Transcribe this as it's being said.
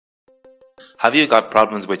Have you got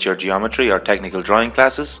problems with your geometry or technical drawing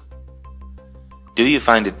classes? Do you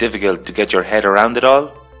find it difficult to get your head around it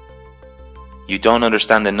all? You don't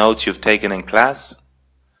understand the notes you've taken in class?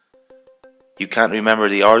 You can't remember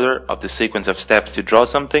the order of the sequence of steps to draw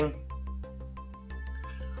something?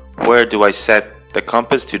 Where do I set the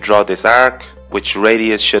compass to draw this arc? Which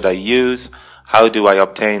radius should I use? How do I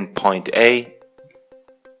obtain point A?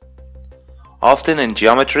 Often in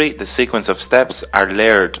geometry, the sequence of steps are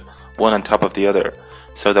layered one on top of the other,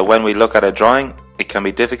 so that when we look at a drawing, it can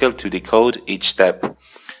be difficult to decode each step.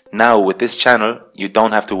 Now with this channel, you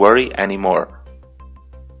don't have to worry anymore.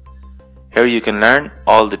 Here you can learn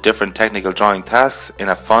all the different technical drawing tasks in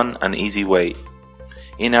a fun and easy way.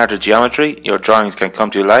 In art or geometry, your drawings can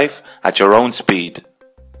come to life at your own speed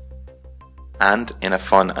and in a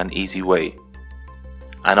fun and easy way.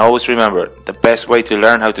 And always remember, the best way to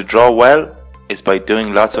learn how to draw well is by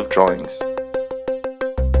doing lots of drawings.